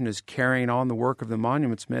Foundation is carrying on the work of the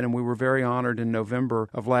Monuments Men, and we were very honored in November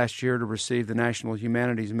of last year to receive the National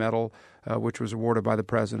Humanities Medal, which was awarded by the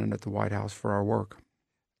President at the White House for our work.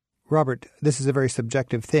 Robert, this is a very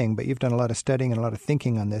subjective thing, but you've done a lot of studying and a lot of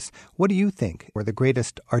thinking on this. What do you think were the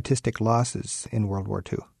greatest artistic losses in World War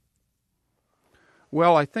II?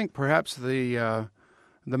 Well, I think perhaps the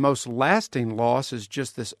most lasting loss is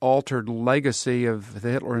just this altered legacy of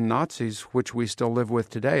the Hitler and Nazis, which we still live with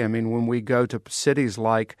today. I mean, when we go to cities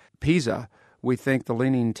like Pisa, we think the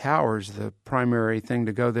Leaning Tower is the primary thing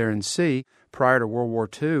to go there and see. Prior to World War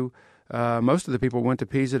II, most of the people went to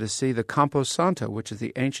Pisa to see the Campo Santo, which is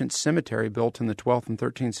the ancient cemetery built in the 12th and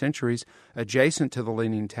 13th centuries adjacent to the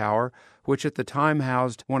Leaning Tower, which at the time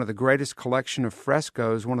housed one of the greatest collection of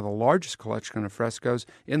frescoes, one of the largest collection of frescoes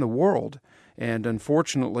in the world. And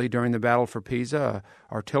unfortunately, during the Battle for Pisa,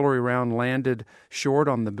 artillery round landed short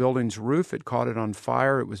on the building's roof. It caught it on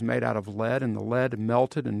fire. It was made out of lead, and the lead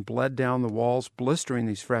melted and bled down the walls, blistering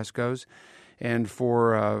these frescoes. And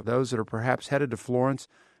for those that are perhaps headed to Florence,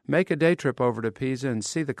 make a day trip over to Pisa and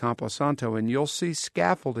see the Campo Santo, and you'll see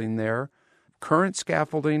scaffolding there, current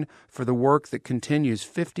scaffolding for the work that continues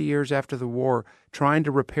 50 years after the war, trying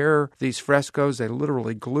to repair these frescoes. They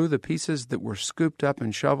literally glue the pieces that were scooped up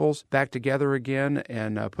in shovels back together again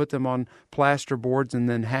and put them on plaster boards and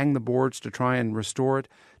then hang the boards to try and restore it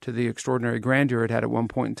to the extraordinary grandeur it had at one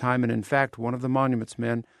point in time. And in fact, one of the monuments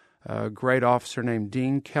men, a great officer named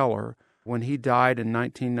Dean Keller, when he died in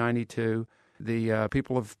 1992, the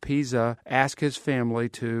people of Pisa asked his family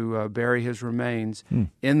to bury his remains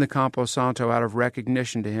in the Campo Santo out of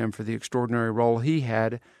recognition to him for the extraordinary role he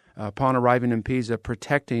had upon arriving in Pisa,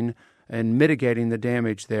 protecting and mitigating the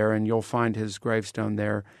damage there, and you'll find his gravestone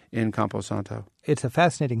there in Campo Santo. It's a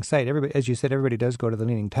fascinating site. Everybody, as you said, everybody does go to the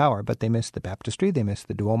Leaning Tower, but they miss the baptistry, they miss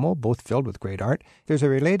the Duomo, both filled with great art. There's a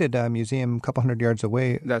related museum a couple hundred yards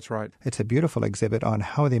away. That's right. It's a beautiful exhibit on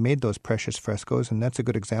how they made those precious frescoes, and that's a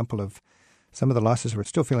good example of some of the losses we're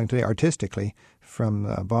still feeling today artistically from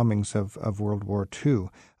bombings of World War II.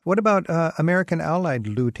 What about American Allied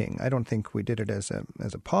looting? I don't think we did it as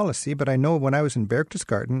a policy, but I know when I was in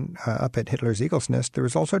Berchtesgaden up at Hitler's Eagle's Nest, there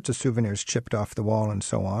was all sorts of souvenirs chipped off the wall and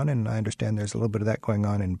so on, and I understand there's a little bit of that going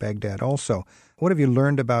on in Baghdad also. What have you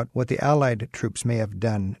learned about what the Allied troops may have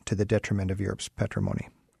done to the detriment of Europe's patrimony?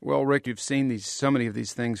 Well, Rick, you've seen so many of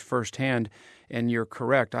these things firsthand, and you're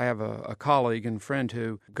correct. I have a colleague and friend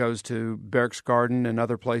who goes to Berchtesgaden and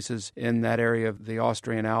other places in that area of the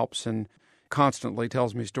Austrian Alps and constantly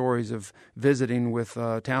tells me stories of visiting with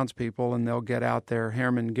townspeople, and they'll get out their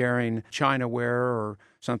Hermann Goering chinaware or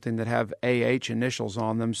something that have AH initials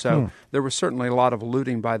on them. So there was certainly a lot of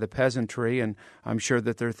looting by the peasantry, and I'm sure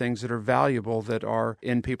that there are things that are valuable that are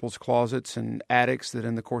in people's closets and attics that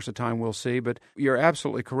in the course of time we'll see. But you're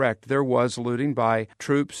absolutely correct. There was looting by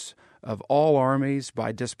troops of all armies,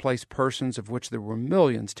 by displaced persons, of which there were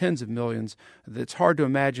millions, tens of millions. It's hard to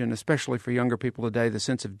imagine, especially for younger people today, the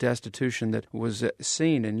sense of destitution that was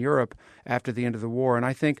seen in Europe after the end of the war. And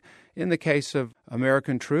I think in the case of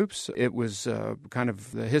American troops, it was kind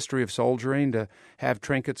of the history of soldiering to have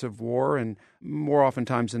trinkets of war, and more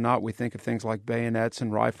oftentimes than not, we think of things like bayonets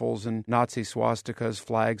and rifles and Nazi swastikas,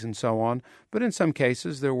 flags, and so on. But in some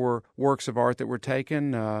cases, there were works of art that were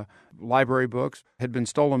taken. Library books had been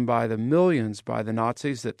stolen by the millions by the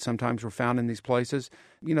Nazis that sometimes were found in these places.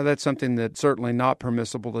 You know, that's something that's certainly not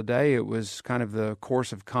permissible today. It was kind of the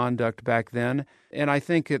course of conduct back then. And I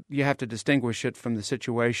think you have to distinguish it from the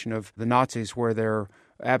situation of the Nazis, where they're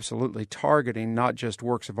absolutely targeting not just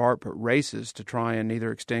works of art, but races to try and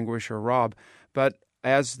either extinguish or rob. But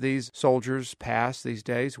as these soldiers pass these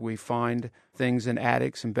days, we find things in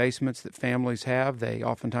attics and basements that families have. They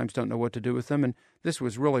oftentimes don't know what to do with them. And this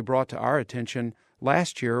was really brought to our attention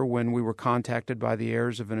last year when we were contacted by the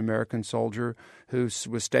heirs of an American soldier who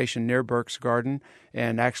was stationed near Berchtesgaden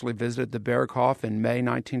and actually visited the Berghof in May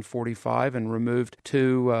 1945 and removed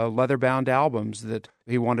two leather-bound albums that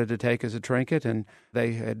he wanted to take as a trinket. And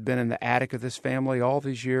they had been in the attic of this family all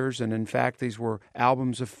these years. And in fact, these were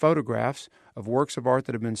albums of photographs of works of art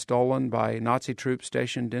that had been stolen by Nazi troops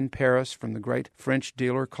stationed in Paris from the great French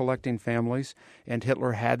dealer collecting families. And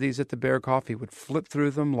Hitler had these at the Berghof. He would flip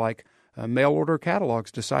through them like mail-order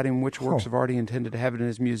catalogs, deciding which works of art he intended to have in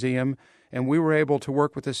his museum. And we were able to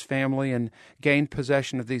work with this family and gain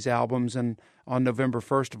possession of these albums. And on November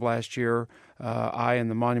 1st of last year, I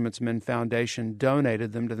and the Monuments Men Foundation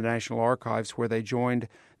donated them to the National Archives, where they joined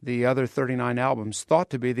the other 39 albums, thought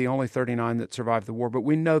to be the only 39 that survived the war. But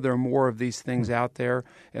we know there are more of these things out there,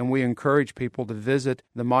 and we encourage people to visit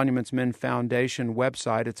the Monuments Men Foundation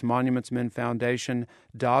website. It's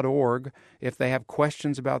monumentsmenfoundation.org. If they have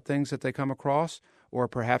questions about things that they come across, or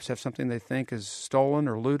perhaps have something they think is stolen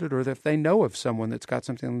or looted, or if they know of someone that's got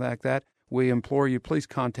something like that, we implore you, please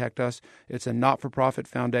contact us. It's a not-for-profit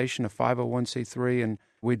foundation, a 501c3, and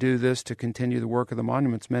we do this to continue the work of the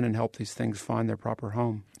Monuments Men and help these things find their proper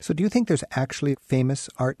home. So do you think there's actually famous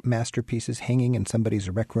art masterpieces hanging in somebody's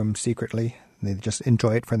rec room secretly? They just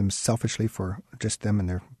enjoy it for them selfishly, for just them and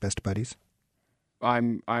their best buddies?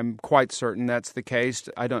 I'm quite certain that's the case.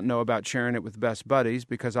 I don't know about sharing it with best buddies,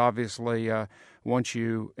 because obviously once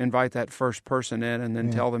you invite that first person in and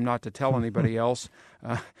then tell them not to tell anybody else,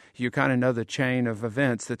 you kind of know the chain of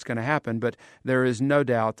events that's going to happen. But there is no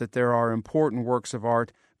doubt that there are important works of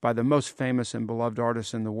art by the most famous and beloved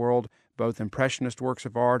artists in the world, both Impressionist works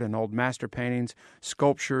of art and old master paintings,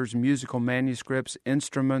 sculptures, musical manuscripts,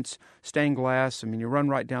 instruments, stained glass. I mean, you run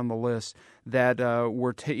right down the list that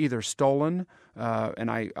were either stolen,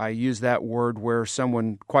 and I use that word where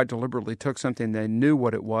someone quite deliberately took something they knew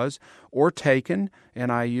what it was, or taken,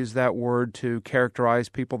 and I use that word to characterize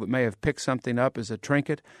people that may have picked something up as a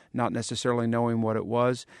trinket, not necessarily knowing what it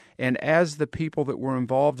was. And as the people that were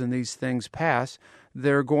involved in these things pass,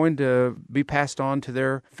 they're going to be passed on to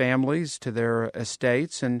their families, to their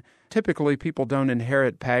estates, and typically people don't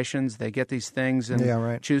inherit passions. They get these things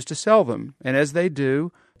and choose to sell them. And as they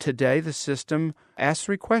do, today the system asks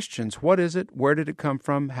 3 questions. What is it? Where did it come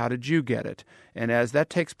from? How did you get it? And as that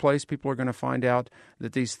takes place, people are going to find out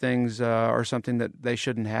that these things are something that they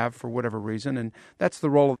shouldn't have for whatever reason. And that's the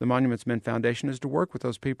role of the Monuments Men Foundation, is to work with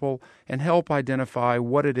those people and help identify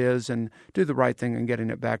what it is and do the right thing in getting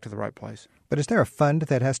it back to the right place. But is there a fund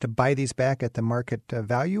that has to buy these back at the market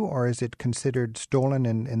value, or is it considered stolen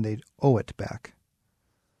and they owe it back?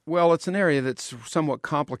 Well, it's an area that's somewhat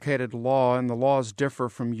complicated law, and the laws differ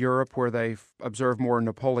from Europe, where they observe more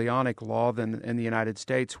Napoleonic law, than in the United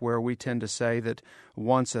States, where we tend to say that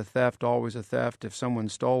once a theft, always a theft. If someone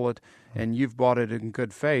stole it and you've bought it in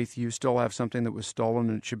good faith, you still have something that was stolen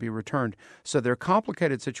and it should be returned. So they're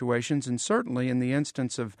complicated situations, and certainly in the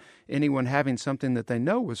instance of anyone having something that they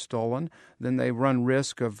know was stolen, then they run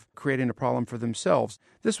risk of creating a problem for themselves.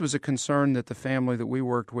 This was a concern that the family that we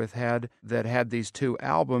worked with had, that had these 2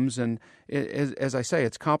 albums, and as I say,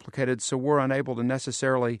 it's complicated, so we're unable to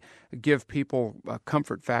necessarily give people a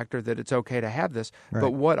comfort factor that it's okay to have this. Right.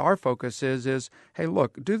 But what our focus is, hey,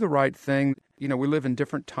 look, do the right thing. You know, we live in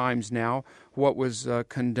different times now. What was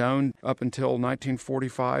condoned up until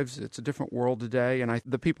 1945, it's a different world today. And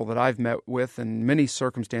the people that I've met with in many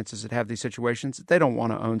circumstances that have these situations, they don't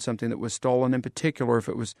want to own something that was stolen, in particular if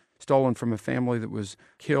it was stolen from a family that was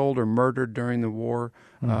killed or murdered during the war.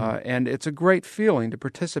 And it's a great feeling to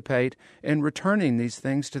participate in returning these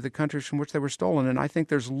things to the countries from which they were stolen. And I think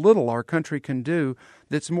there's little our country can do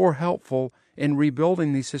that's more helpful in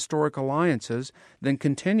rebuilding these historic alliances than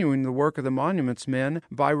continuing the work of the Monuments Men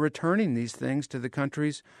by returning these things to the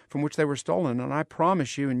countries from which they were stolen. And I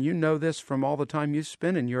promise you, and you know this from all the time you've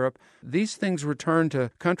spent in Europe, these things return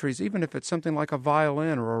to countries, even if it's something like a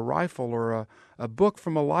violin or a rifle or a book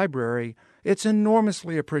from a library. It's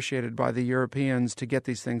enormously appreciated by the Europeans to get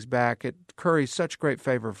these things back. It curries such great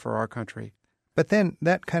favor for our country. But then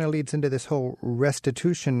that kind of leads into this whole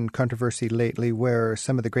restitution controversy lately where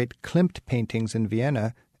some of the great Klimt paintings in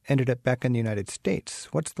Vienna ended up back in the United States.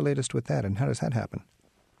 What's the latest with that, and how does that happen?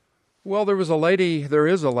 Well, there is a lady,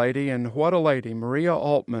 and what a lady, Maria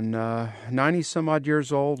Altman, 90-some-odd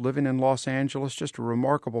years old, living in Los Angeles, just a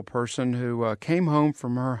remarkable person who came home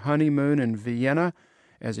from her honeymoon in Vienna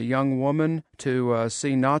as a young woman to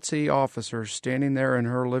see Nazi officers standing there in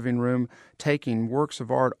her living room taking works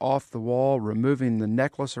of art off the wall, removing the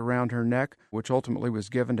necklace around her neck, which ultimately was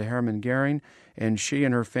given to Hermann Goering. And she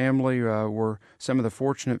and her family were some of the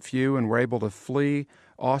fortunate few and were able to flee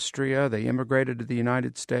Austria. They immigrated to the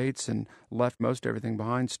United States and left most everything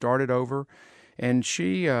behind, started over. And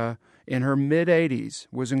she, in her mid-80s,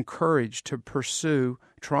 was encouraged to pursue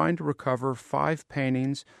trying to recover 5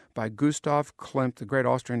 paintings by Gustav Klimt, the great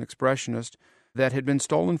Austrian expressionist, that had been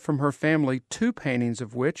stolen from her family, 2 paintings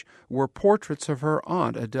of which were portraits of her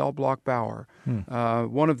aunt, Adele Bloch-Bauer,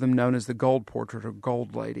 one of them known as the Gold Portrait or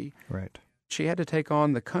Gold Lady. Right. She had to take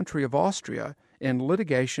on the country of Austria in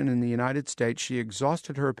litigation in the United States. She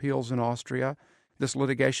exhausted her appeals in Austria. This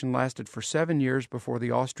litigation lasted for 7 years before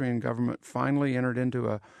the Austrian government finally entered into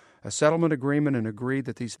a settlement agreement and agreed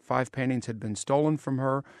that these 5 paintings had been stolen from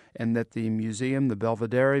her and that the museum, the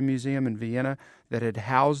Belvedere Museum in Vienna, that had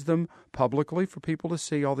housed them publicly for people to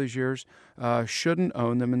see all these years, shouldn't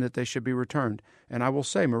own them and that they should be returned. And I will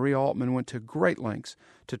say Maria Altman went to great lengths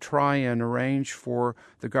to try and arrange for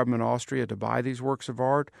the government of Austria to buy these works of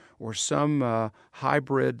art or some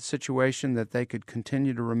hybrid situation that they could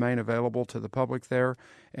continue to remain available to the public there,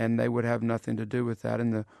 and they would have nothing to do with that.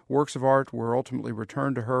 And the works of art were ultimately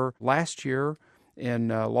returned to her last year in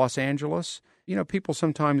Los Angeles. You know, people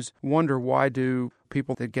sometimes wonder why do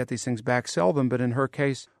people that get these things back sell them, but in her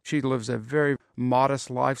case, she lives a very modest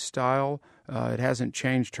lifestyle. It hasn't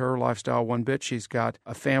changed her lifestyle one bit. She's got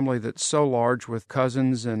a family that's so large with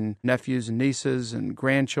cousins and nephews and nieces and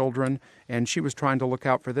grandchildren, and she was trying to look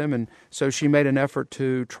out for them. And so she made an effort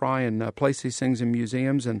to try and place these things in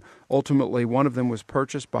museums, and ultimately one of them was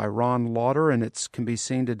purchased by Ron Lauder, and it can be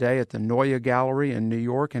seen today at the Neue Gallery in New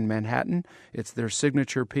York and Manhattan. It's their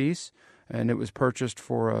signature piece, and it was purchased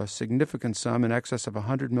for a significant sum in excess of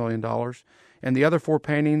 $100 million. And the other 4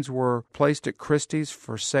 paintings were placed at Christie's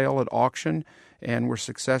for sale at auction and were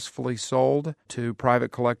successfully sold to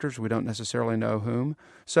private collectors. We don't necessarily know whom.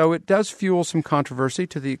 So it does fuel some controversy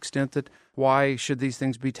to the extent that why should these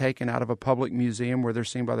things be taken out of a public museum where they're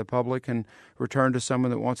seen by the public and returned to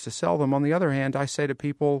someone that wants to sell them? On the other hand, I say to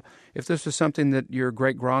people, if this was something that your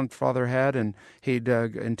great-grandfather had and he'd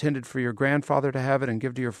intended for your grandfather to have it and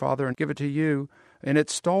give to your father and give it to you, and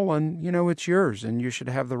it's stolen, you know, it's yours, and you should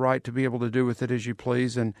have the right to be able to do with it as you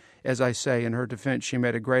please. And as I say, in her defense, she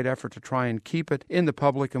made a great effort to try and keep it in the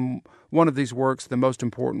public. And one of these works, the most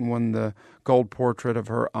important one, the gold portrait of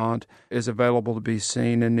her aunt, is available to be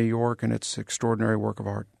seen in New York, and it's an extraordinary work of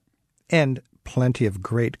art. And plenty of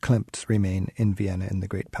great Klimts remain in Vienna in the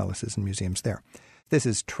great palaces and museums there. This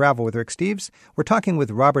is Travel with Rick Steves. We're talking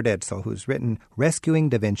with Robert Edsel, who's written Rescuing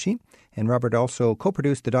Da Vinci, and Robert also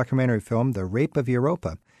co-produced the documentary film The Rape of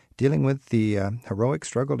Europa, dealing with the heroic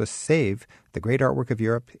struggle to save the great artwork of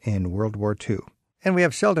Europe in World War II. And we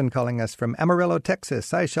have Sheldon calling us from Amarillo,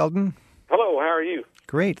 Texas. Hi, Sheldon. Hello, how are you?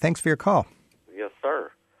 Great, thanks for your call. Yes, sir.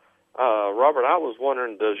 Robert, I was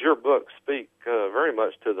wondering, does your book speak very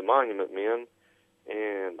much to the Monument Men?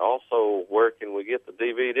 And also, where can we get the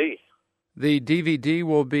DVD? The DVD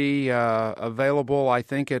will be available, I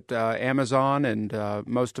think, at Amazon and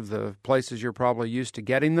most of the places you're probably used to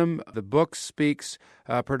getting them. The book speaks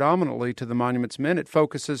predominantly to the Monuments Men. It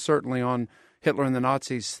focuses certainly on Hitler and the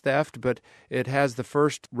Nazis' theft, but it has the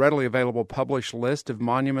first readily available published list of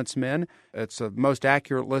Monuments Men. It's the most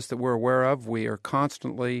accurate list that we're aware of. We are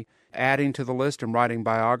constantly adding to the list and writing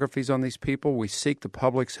biographies on these people. We seek the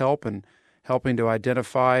public's help in helping to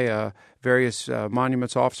identify various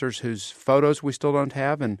monuments officers whose photos we still don't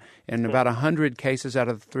have. And in about 100 cases out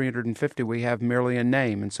of 350, we have merely a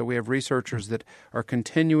name. And so we have researchers that are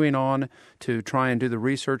continuing on to try and do the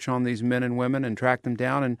research on these men and women and track them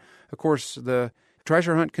down. And, of course, the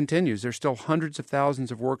treasure hunt continues. There's still hundreds of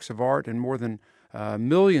thousands of works of art and more than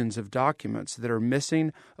millions of documents that are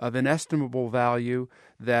missing of inestimable value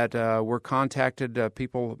that we're contacted.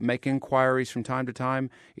 People make inquiries from time to time,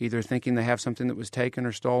 either thinking they have something that was taken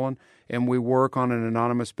or stolen, and we work on an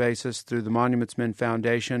anonymous basis through the Monuments Men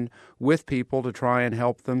Foundation with people to try and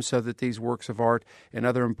help them so that these works of art and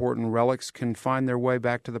other important relics can find their way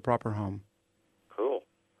back to the proper home. Cool.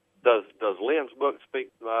 Does Lynn's book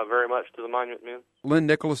speak very much to the Monument Men? Lynn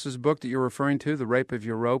Nicholas's book that you're referring to, The Rape of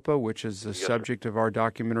Europa, which is the subject of our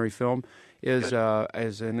documentary film, is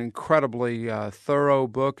an incredibly thorough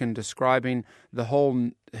book in describing the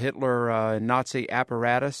whole Hitler Nazi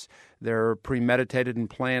apparatus, their premeditated and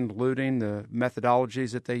planned looting, the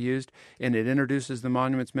methodologies that they used, and it introduces the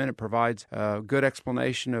Monuments Men. It provides a good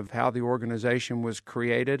explanation of how the organization was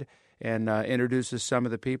created and introduces some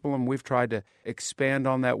of the people, and we've tried to expand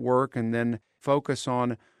on that work and then focus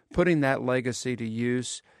on putting that legacy to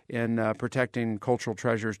use in protecting cultural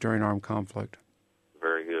treasures during armed conflict.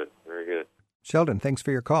 Very good, very good. Sheldon, thanks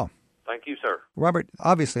for your call. Thank you, sir. Robert,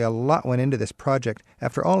 obviously a lot went into this project.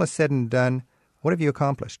 After all is said and done, what have you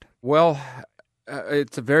accomplished? Well,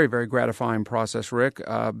 it's a very, very gratifying process, Rick,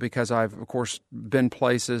 because I've, of course, been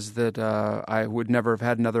places that I would never have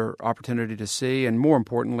had another opportunity to see. And more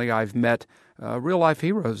importantly, I've met real-life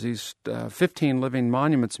heroes, these 15 living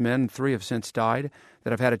Monuments Men, 3 have since died,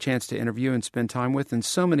 that I've had a chance to interview and spend time with, and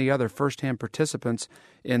so many other first-hand participants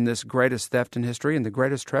in this greatest theft in history and the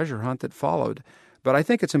greatest treasure hunt that followed. But I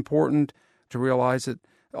think it's important to realize that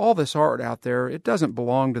all this art out there, it doesn't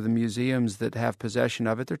belong to the museums that have possession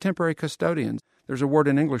of it. They're temporary custodians. There's a word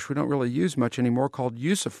in English we don't really use much anymore called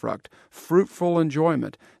usufruct, fruitful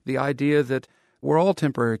enjoyment, the idea that we're all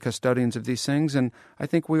temporary custodians of these things, and I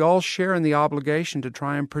think we all share in the obligation to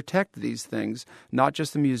try and protect these things, not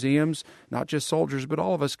just the museums, not just soldiers, but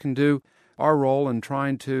all of us can do our role in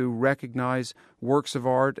trying to recognize works of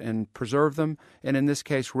art and preserve them, and in this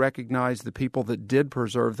case recognize the people that did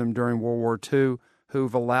preserve them during World War II,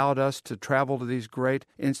 who've allowed us to travel to these great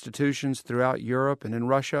institutions throughout Europe and in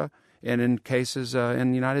Russia, and in cases in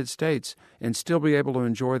the United States, and still be able to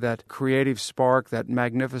enjoy that creative spark, that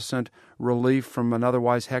magnificent relief from an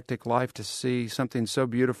otherwise hectic life to see something so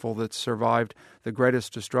beautiful that's survived the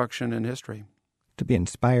greatest destruction in history. To be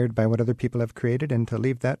inspired by what other people have created and to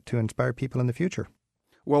leave that to inspire people in the future.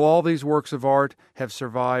 Well, all these works of art have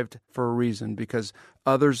survived for a reason, because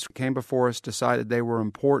others came before us, decided they were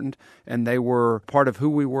important, and they were part of who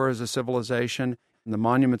we were as a civilization. And the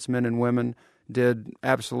Monuments Men and Women did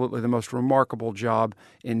absolutely the most remarkable job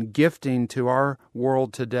in gifting to our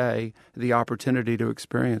world today the opportunity to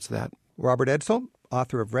experience that. Robert Edsall,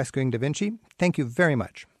 author of Rescuing Da Vinci, thank you very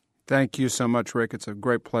much. Thank you so much, Rick. It's a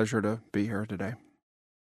great pleasure to be here today.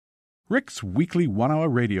 Rick's weekly 1-hour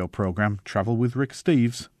radio program, Travel with Rick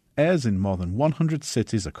Steves, airs in more than 100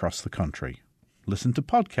 cities across the country. Listen to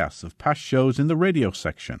podcasts of past shows in the radio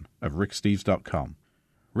section of ricksteves.com.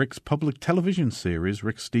 Rick's public television series,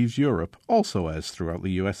 Rick Steves Europe, also airs throughout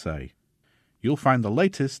the USA. You'll find the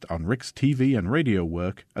latest on Rick's TV and radio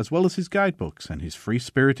work, as well as his guidebooks and his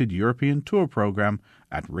free-spirited European tour program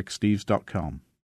at ricksteves.com.